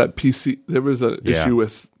 because that PC, there was an issue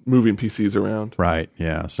with moving PCs around. Right,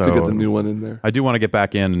 yeah. So to get the new one in there. I do want to get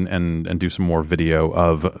back in and do some more video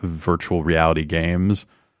of virtual reality games.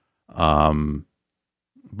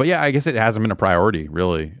 But yeah, I guess it hasn't been a priority,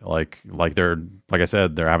 really. Like I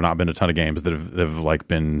said, there have not been a ton of games that have like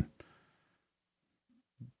been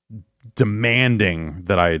demanding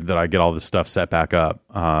that I get all this stuff set back up,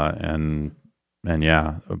 and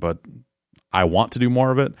yeah, but I want to do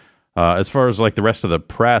more of it. As far as like the rest of the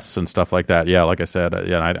press and stuff like that, yeah, like I said,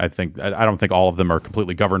 I think I don't think all of them are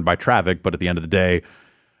completely governed by Travik, but at the end of the day,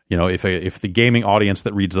 you know, if the gaming audience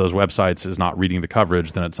that reads those websites is not reading the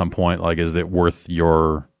coverage, then at some point, like, is it worth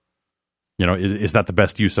your, you know, is that the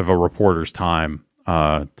best use of a reporter's time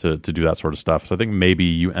to do that sort of stuff? So I think maybe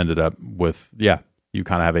you ended up with, you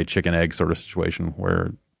kind of have a chicken egg sort of situation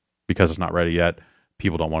where because it's not ready yet,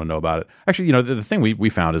 people don't want to know about it. Actually, you know, the thing we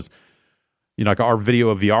found is, you know, like our video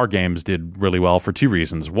of VR games did really well for two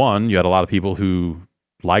reasons. One, you had a lot of people who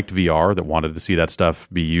liked VR that wanted to see that stuff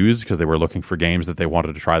be used because they were looking for games that they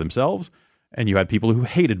wanted to try themselves. And you had people who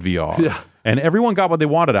hated VR. Yeah. And everyone got what they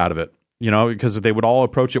wanted out of it. because they would all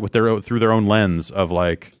approach it with through their own lens of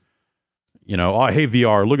like, oh, I hate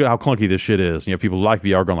VR. Look at how clunky this shit is. People who like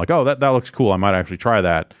VR going like, oh, that looks cool. I might actually try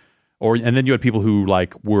that. And then you had people who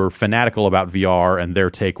like were fanatical about VR, and their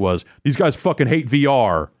take was, these guys fucking hate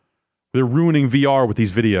VR. They're ruining VR with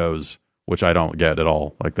these videos, which I don't get at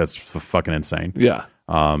all. Like, that's fucking insane. Yeah.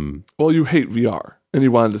 Well, you hate VR, and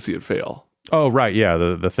you wanted to see it fail. Oh, right. Yeah.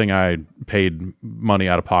 The thing I paid money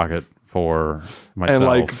out of pocket for myself. And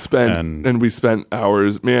like we spent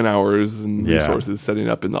man hours and resources setting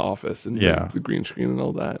up in the office and the green screen and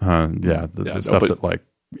all that. The stuff that like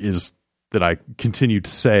is that I continue to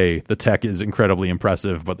say the tech is incredibly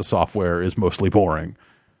impressive, but the software is mostly boring.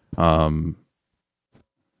 All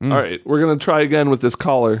right, we're going to try again with this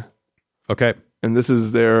caller. Okay. And this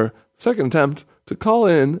is their second attempt to call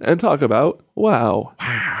in and talk about WoW.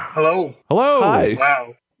 Hello. Hi.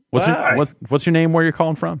 Wow. What's your name? Where you're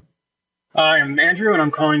calling from? I'm Andrew, and I'm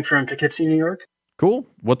calling from Poughkeepsie, New York. Cool.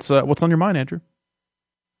 What's on your mind, Andrew?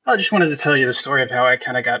 I just wanted to tell you the story of how I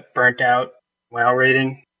kind of got burnt out WoW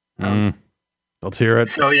rating. Let's hear it.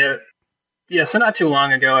 So so not too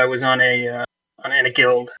long ago, I was on a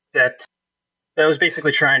guild that was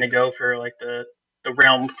basically trying to go for like the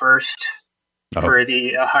realm first for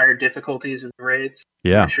the higher difficulties of the raids.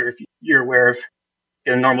 Yeah. I'm sure if you're aware of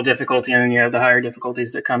the normal difficulty, and then you have the higher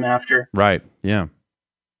difficulties that come after. Right. Yeah.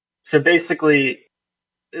 So basically,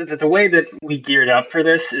 the way that we geared up for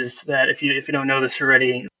this is that if you don't know this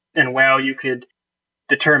already, in WoW you could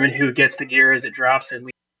determine who gets the gear as it drops, at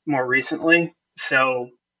least more recently. So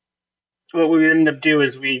what we ended up doing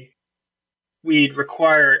is we'd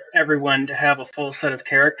require everyone to have a full set of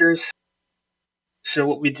characters. So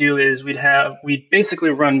what we do is we'd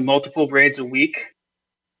basically run multiple raids a week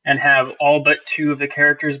and have all but 2 of the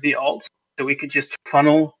characters be alts. So we could just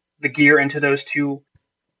funnel the gear into those two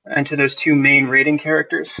main raiding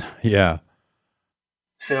characters. Yeah.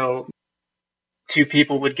 So 2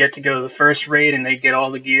 people would get to go to the first raid and they'd get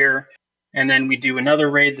all the gear, and then we'd do another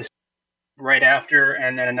raid right after,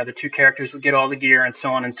 and then another 2 characters would get all the gear, and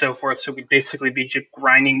so on and so forth. So we'd basically be just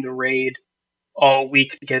grinding the raid all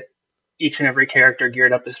week to get each and every character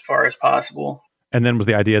geared up as far as possible. And then was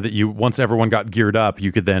the idea that once everyone got geared up,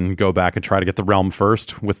 you could then go back and try to get the realm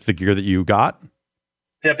first with the gear that you got?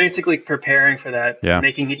 Yeah, basically preparing for that,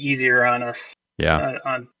 making it easier on us. Yeah.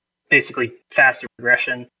 On basically faster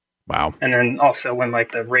progression. Wow. And then also when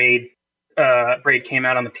like the raid came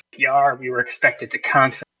out on the PPR, we were expected to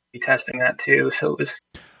constantly be testing that too. So it was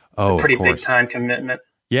a pretty big time commitment.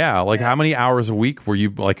 Yeah. Like how many hours a week were you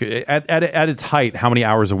like at its height? How many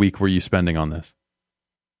hours a week were you spending on this?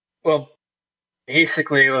 Well,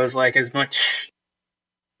 basically it was like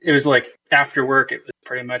after work, it was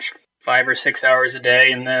pretty much 5 or 6 hours a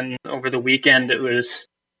day. And then over the weekend, it was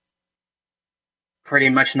pretty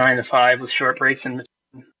much 9 to 5 with short breaks in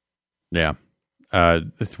between. Yeah.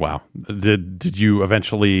 Wow. Did you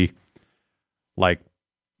eventually like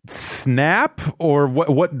snap, or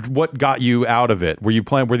what got you out of it? Were you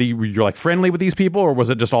like friendly with these people, or was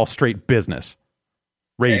it just all straight business?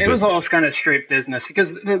 It was all kind of straight business,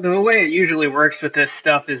 because the way it usually works with this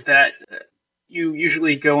stuff is that you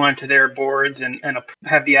usually go onto their boards and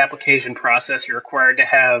have the application process. You're required to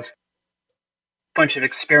have a bunch of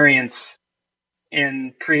experience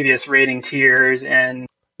in previous rating tiers, and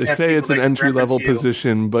they say it's an entry-level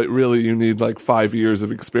position, but really you need like 5 years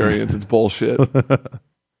of experience. It's bullshit.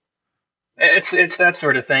 It's that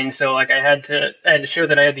sort of thing. So like I had to show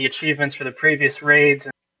that I had the achievements for the previous raids,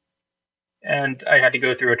 and I had to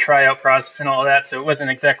go through a tryout process and all that. So it wasn't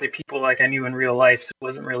exactly people like I knew in real life. So it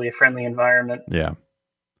wasn't really a friendly environment. Yeah.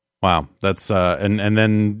 Wow. That's and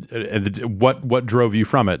then what drove you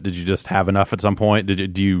from it? Did you just have enough at some point?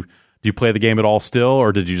 Do you play the game at all still,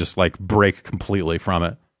 or did you just like break completely from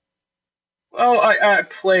it? Well, I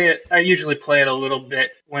play it. I usually play it a little bit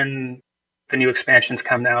when the new expansions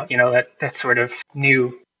come out. You know, that sort of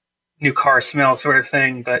new car smell sort of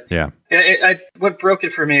thing. But yeah, what broke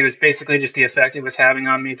it for me was basically just the effect it was having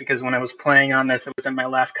on me, because when I was playing on this, it was in my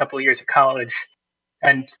last couple of years of college,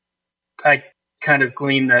 and I kind of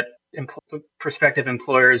gleaned that prospective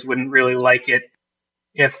employers wouldn't really like it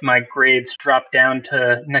if my grades dropped down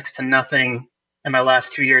to next to nothing in my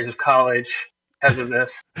last 2 years of college because of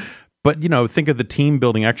this. But, think of the team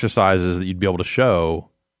building exercises that you'd be able to show.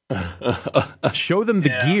 Show them the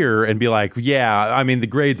gear and be like, the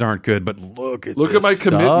grades aren't good, but look at my stuff.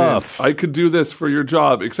 Commitment. I could do this for your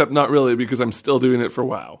job, except not really, because I'm still doing it for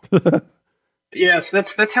WoW. Yeah, so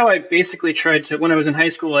that's how I basically tried to, when I was in high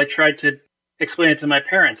school, I tried to explain it to my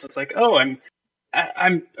parents. It's like, oh, I'm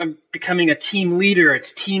becoming a team leader.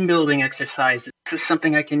 It's team building exercise. This is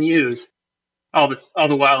something I can use. all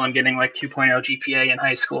the while I'm getting like 2.0 GPA in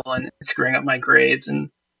high school and screwing up my grades. And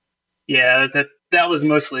yeah, that was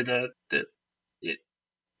mostly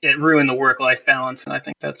it ruined the work-life balance. And I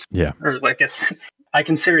think that's, or I guess I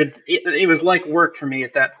considered it was like work for me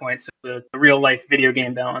at that point. So the real life video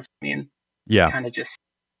game balance, I mean, kind of just.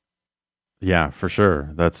 Yeah, for sure.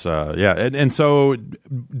 That's And so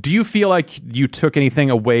do you feel like you took anything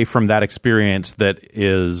away from that experience that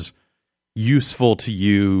is useful to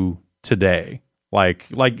you today? Like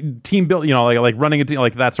team build, like running a team,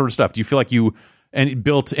 like that sort of stuff. Do you feel like you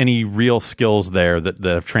built any real skills there that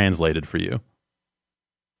have translated for you?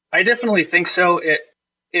 I definitely think so.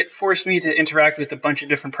 It forced me to interact with a bunch of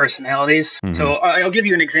different personalities. Mm-hmm. So I'll give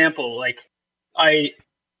you an example. Like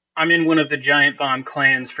I'm in one of the Giant Bomb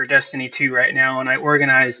clans for Destiny 2 right now, and I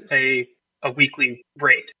organize a weekly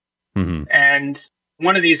raid. Mm-hmm. And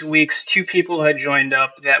one of these weeks, 2 people had joined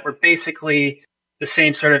up that were basically the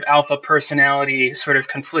same sort of alpha personality, sort of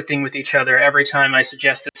conflicting with each other. Every time I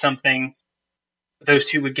suggested something, those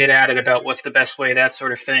 2 would get at it about what's the best way, that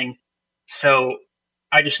sort of thing. So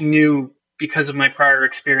I just knew, because of my prior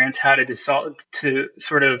experience, how to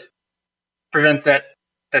sort of prevent that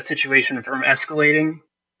situation from escalating,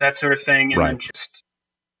 that sort of thing. And then just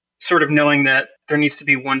sort of knowing that there needs to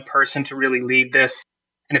be one person to really lead this.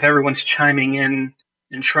 And if everyone's chiming in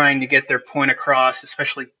and trying to get their point across,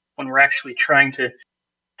 especially when we're actually trying to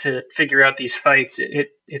figure out these fights,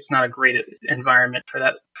 it's not a great environment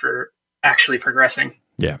for actually progressing.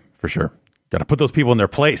 Yeah, for sure. Got to put those people in their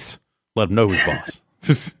place. Let them know who's boss.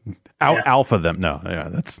 Alpha them. No,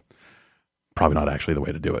 that's probably not actually the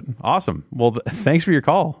way to do it. Awesome. Well, thanks for your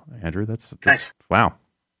call, Andrew. That's wow.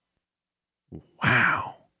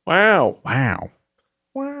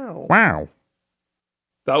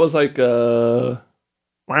 That was like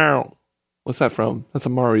wow. What's that from? That's a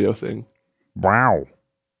Mario thing. Wow.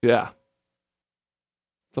 Yeah.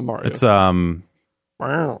 It's a Mario. It's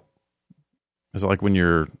wow. Is it like when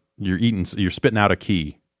you're spitting out a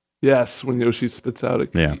key? Yes, when Yoshi spits out a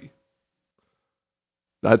key. Yeah.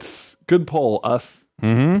 That's good poll, us.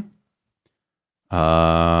 Mm-hmm.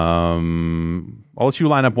 I'll let you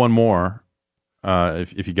line up one more.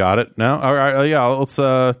 If you got it. No? All right, yeah, let's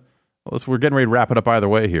we're getting ready to wrap it up either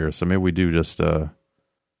way here, so maybe we do just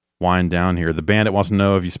wind down here. The Bandit wants to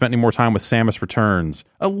know if you spent any more time with Samus Returns.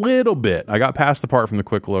 A little bit. I got past the part from the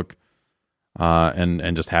quick look,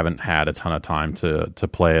 and just haven't had a ton of time to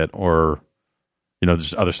play it, or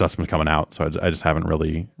just other stuff's been coming out, so I just haven't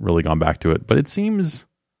really gone back to it. But it seems,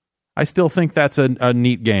 I still think that's a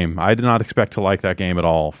neat game. I did not expect to like that game at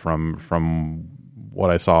all from what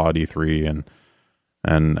I saw at E3,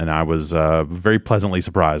 and I was very pleasantly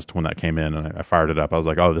surprised when that came in, and I fired it up. I was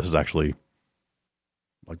like, oh, this is actually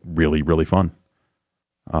like really, really fun.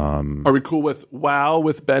 Are we cool with WoW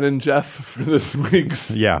with Ben and Jeff for this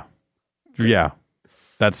week's? Yeah,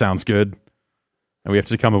 that sounds good. And we have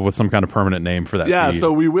to come up with some kind of permanent name for that. Yeah, feed.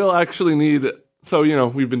 So we will actually need. So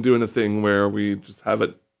we've been doing a thing where we just have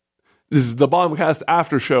it. This is the Bombcast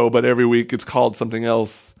after show, but every week it's called something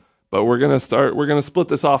else. But we're gonna split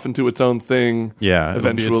this off into its own thing. Yeah,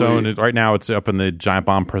 eventually. Its own. Right now, it's up in the Giant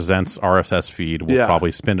Bomb Presents RSS feed. We'll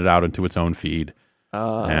probably spin it out into its own feed,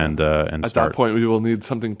 and at start. That point, we will need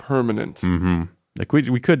something permanent. Mm-hmm. Like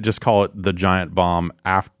we could just call it the Giant Bomb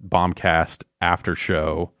Bombcast after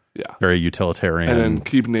show. Yeah, very utilitarian. And then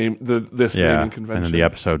keep naming convention. And then the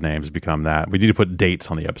episode names become that. We need to put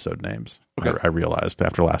dates on the episode names. Okay. I realized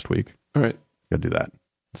after last week. All right, gotta do that.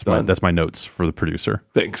 That's my notes for the producer.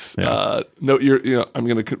 Thanks. Yeah. Note I'm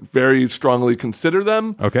going to very strongly consider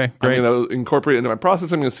them. Okay, great. I'm going to incorporate it into my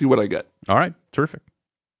process. I'm going to see what I get. All right, terrific.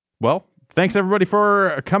 Well, thanks everybody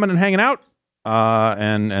for coming and hanging out,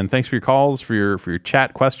 and thanks for your calls, for your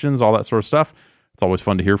chat questions, all that sort of stuff. It's always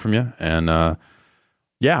fun to hear from you. And we're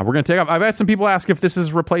going to take off. I've had some people ask if this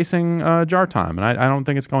is replacing Jar Time, and I don't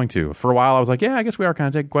think it's going to. For a while, I was like, I guess we are kind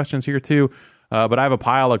of taking questions here too. But I have a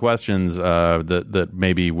pile of questions that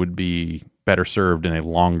maybe would be better served in a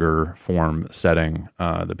longer form setting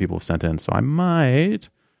that people have sent in. So I might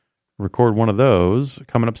record one of those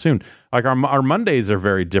coming up soon. Like our Mondays are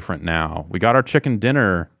very different now. We got our chicken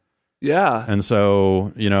dinner. Yeah. And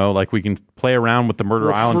so, like we can play around with the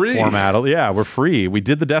Murder Island format. Yeah, we're free. We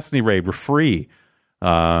did the Destiny raid. We're free.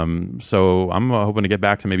 So I'm hoping to get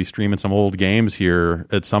back to maybe streaming some old games here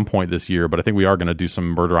at some point this year, but I think we are going to do some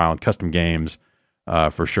Murder Island custom games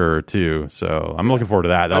for sure too. So I'm looking forward to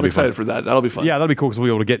that. I'm excited for that. That'll be fun. Yeah, that'll be cool because we'll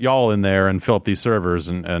be able to get y'all in there and fill up these servers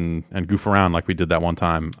and goof around like we did that one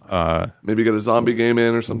time. Maybe get a zombie game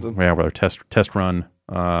in or something. Yeah, with our test run.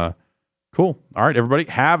 Cool. All right, everybody,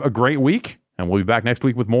 have a great week, and we'll be back next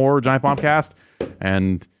week with more Giant Bombcast.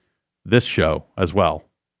 And this show as well,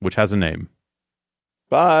 which has a name.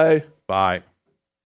 Bye. Bye.